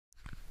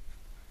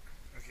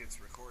it's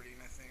recording,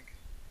 I think.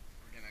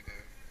 We're gonna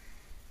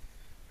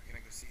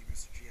go see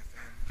Mr.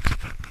 GFN.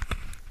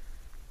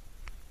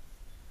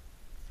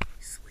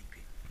 He's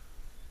sleeping.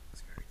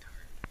 He's very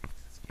tired.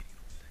 It's getting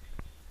all day.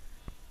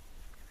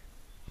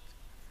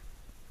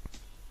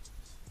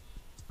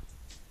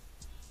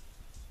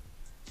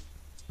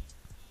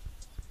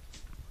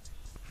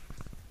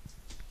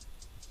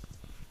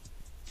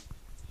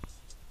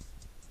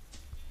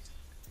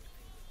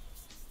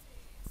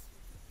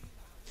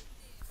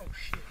 Oh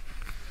shit.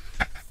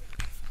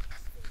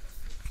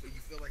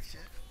 You feel like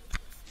shit?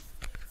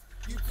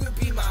 You could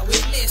be my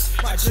witness.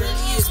 My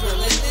journey is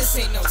relentless.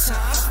 Ain't no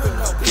time for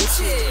no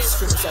bitches.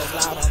 Screaming so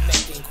loud, I'm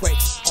making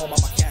quakes. All my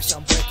cash,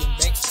 I'm breaking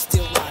banks.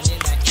 Still lying in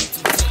that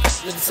empty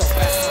tank. Living so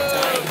fast, I'm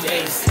dying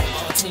days.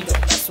 All the team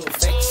don't mess with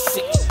fakes.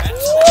 Sick no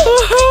match.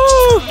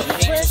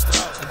 Dangerous to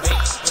the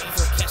bait. Waiting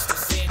for a catch to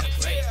sin and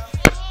break.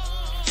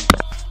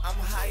 I'm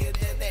higher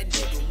than that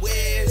nigga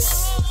Wiz.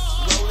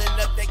 Rolling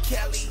up that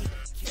Kelly.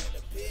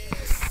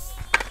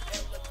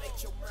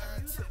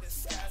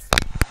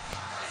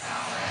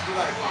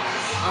 Like,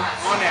 I'm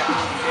on that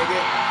booty, nigga.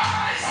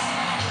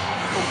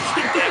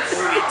 Get that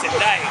booty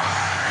tonight.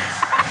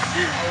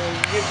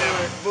 Get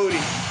that booty.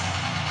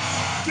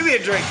 Give me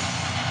a drink.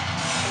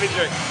 Give me a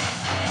drink.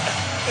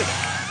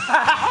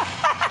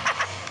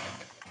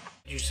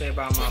 What you say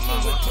about my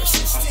mama? I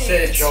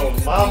said your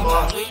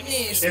mama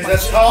is a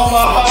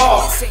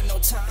tomahawk.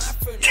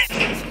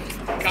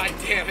 God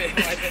damn it.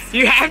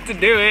 You have to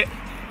do it.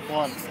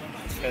 One.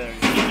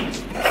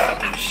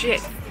 Oh,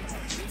 shit.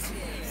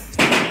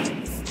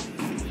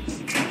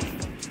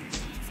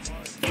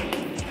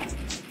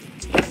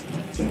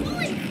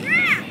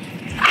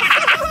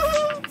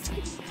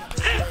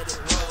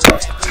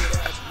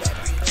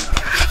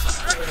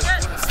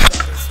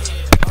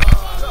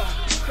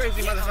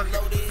 Crazy motherfucker.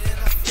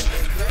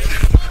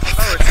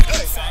 Oh, it's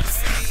good.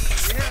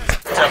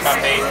 Yeah. Tell my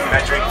mate, I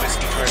drink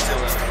whiskey for a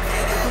tiller.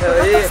 Hell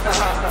yeah.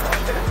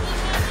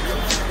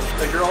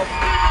 The girl.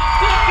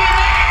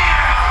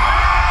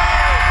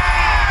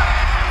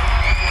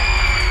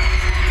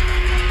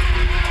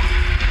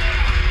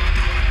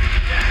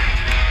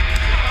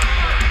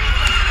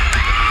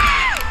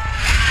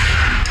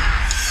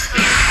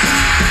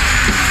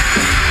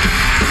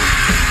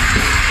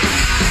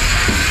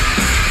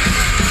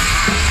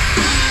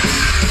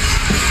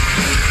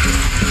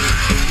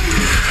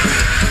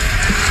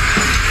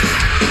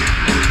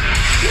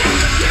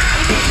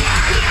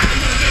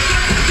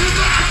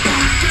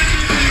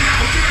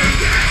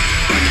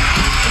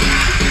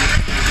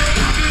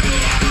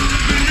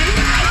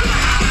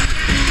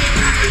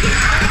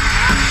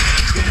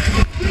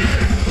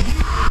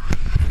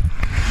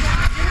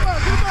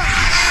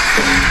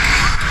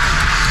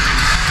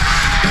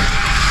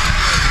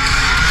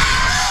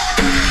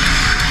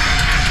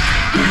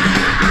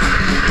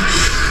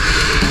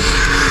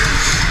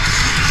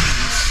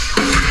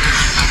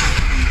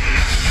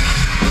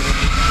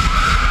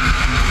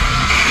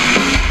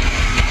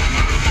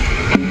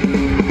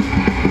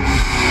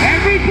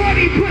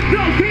 Everybody put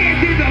those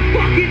hands in the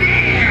fucking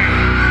air!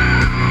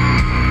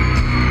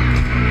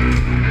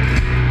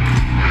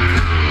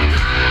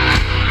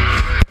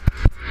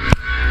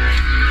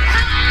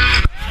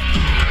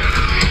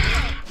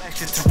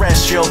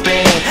 Extraterrestrial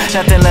being,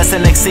 nothing less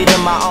than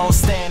exceeding my own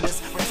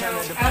standards.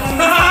 I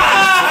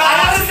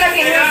was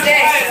second who's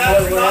next.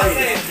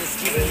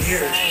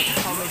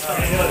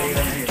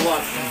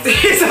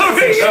 He's over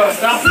here.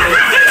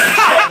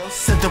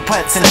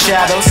 Silhouettes and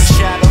shadows,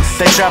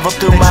 they travel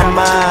through my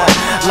mind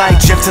like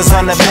drifters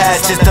on the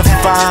path just to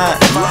find.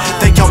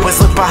 They always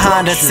look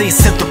behind and see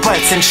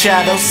silhouettes and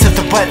shadows,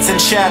 silhouettes and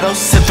shadows,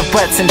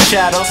 silhouettes and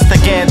shadows. They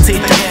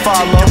guaranteed to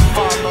follow.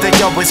 They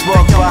always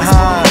walk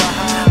behind,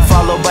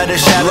 followed by the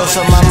shadows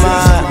of my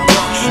mind.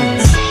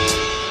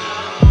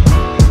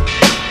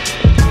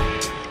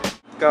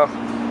 Go.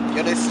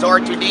 Yo, this is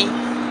R3D,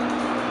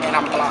 and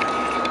I'm blind.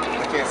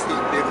 I can't see,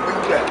 nigga. Where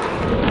you at?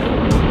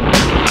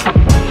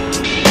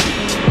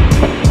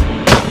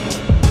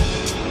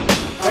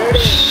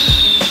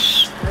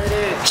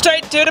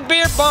 Straight to the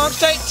beer bong,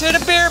 straight to the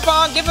beer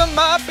bong, give him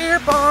my beer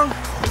bong.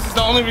 This is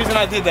the only reason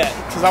I did that,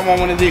 because I want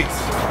one of these.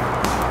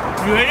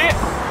 You hit it?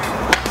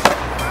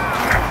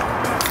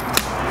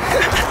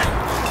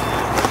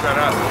 Shut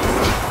up.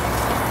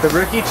 The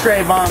Rookie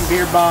Tray Bomb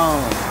Beer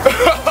Bong.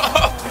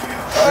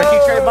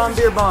 Rookie Tray Bomb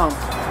Beer Bong.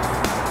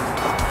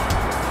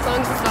 As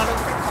long as it's not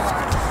over a car.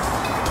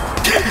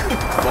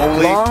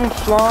 Long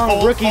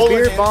Schlong Rookie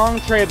Beer Bong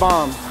Tray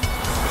Bomb.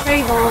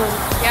 Trayvon.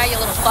 Yeah, you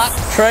little fuck.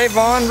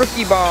 Trayvon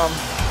Rookie Bomb.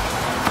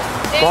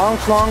 Long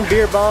Schlong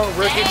Beer Bong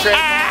Rookie Tray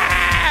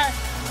Bomb.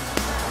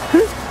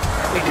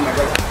 Thank you, my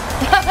brother.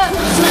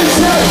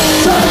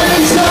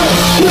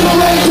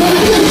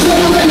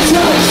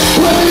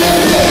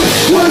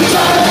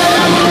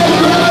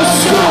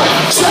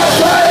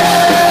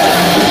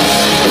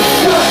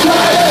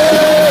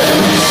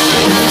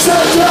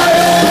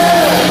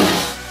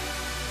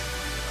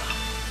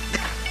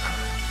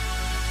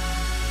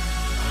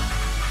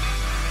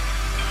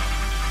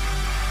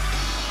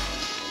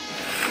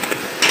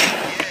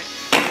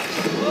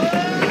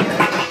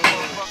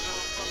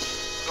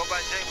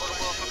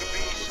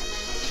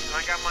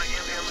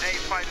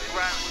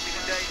 riding with me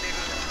today,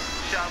 nigga.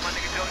 Shout out my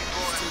nigga Joey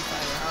Boy.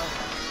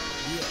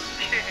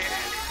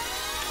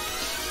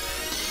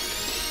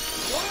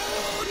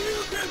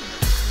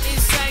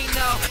 Insane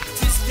though,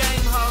 just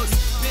game hoes.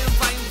 Been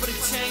fighting for the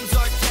change,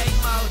 arcade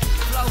mode.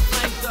 Flow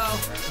flame though,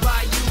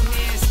 by you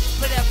hands.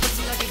 Play that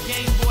pussy like a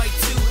Game Boy,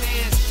 2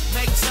 hands.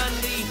 Make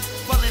Chun-Li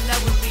fall in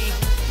love with me.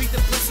 Beat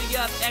the pussy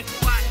up,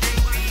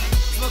 XYAB.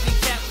 Smoking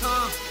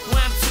Capcom,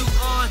 when I'm too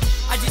on.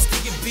 I just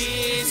kick it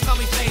biz, call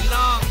me Fei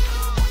Long.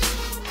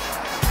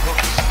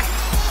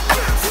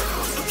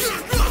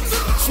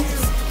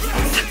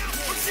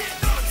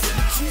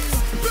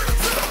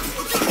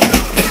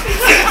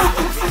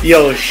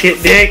 Yo,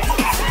 shit, dick.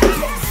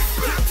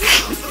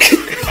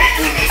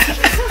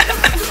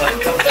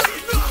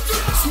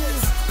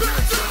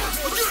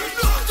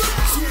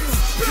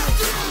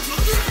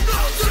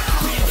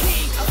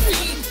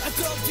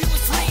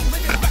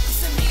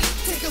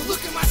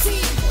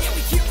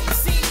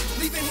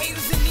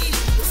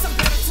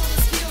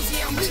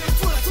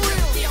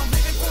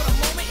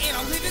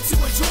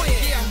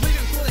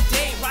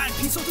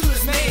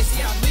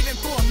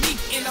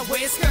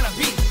 It's gonna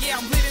be, yeah,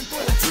 I'm living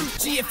for the truth.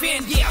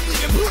 GFN, yeah, I'm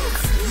living proof.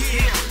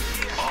 Yeah,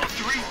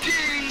 R3D.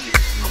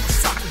 I'm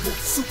unstoppable,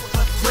 super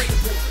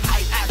upgradable. I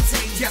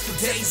attain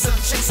yesterday's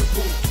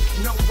unchaseable.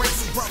 No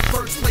race, bro,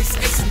 first place,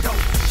 ace and dope.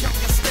 Count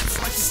your steps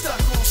like you stuck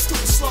on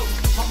stupid slope.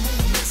 My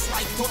movements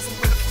like Dawson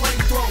with a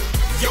flamethrower.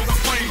 Yo, the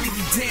flame leave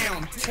you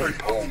down.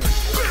 Take on.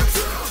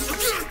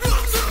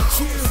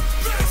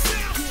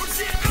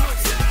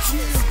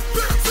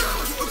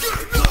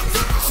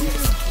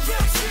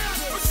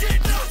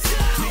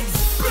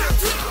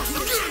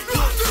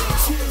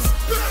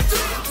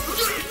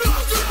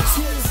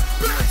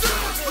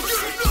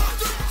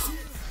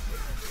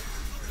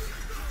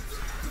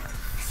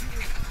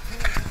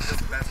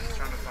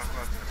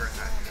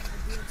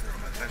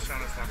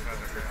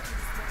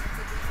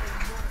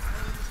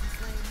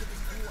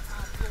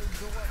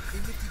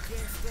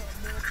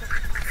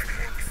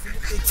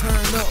 They turn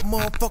up,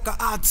 motherfucker,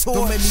 I tour.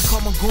 Don't make me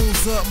call my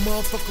goons up,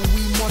 motherfucker,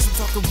 we march. I'm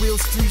talking real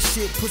street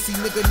shit, pussy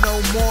nigga,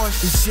 no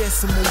marsh. It's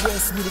Jess in the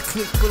West with a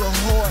clip full of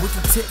heart. With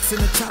the text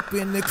and the chopper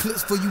and the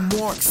clips for you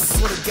marks.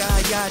 Swear to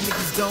God, y'all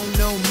niggas don't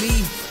know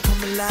me.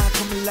 Come alive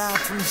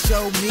from the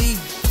show me.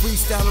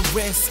 Freestyle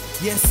arrest,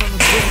 yes, I'm the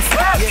best.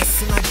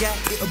 Yes, and I got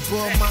it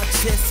above my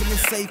chest. And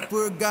it's safe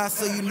for a God,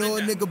 so you know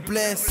a nigga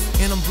blessed.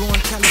 And I'm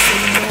blowing Cali, so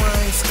you know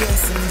I ain't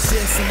stressing. It's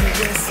yes in the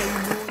West, so you know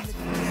a nigga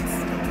blessed.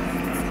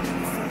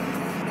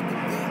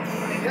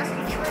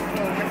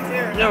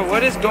 Yo,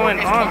 what is going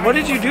on? What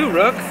did you do,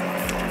 Rook? I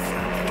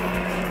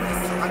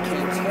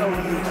can't tell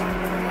you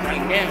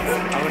right now.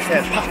 I was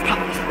at pop, pop,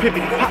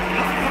 pippity, pop,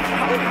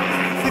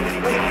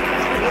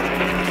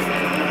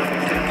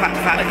 pop, pop,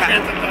 pop, pop,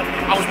 pop.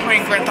 I was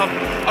playing Grand Theft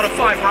Auto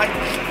 5, right?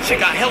 Shit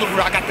got hella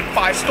real. I got the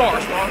 5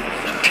 stars, bro.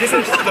 This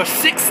is the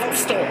 6th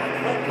star,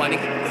 my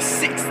nigga. The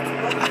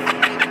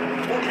 6th.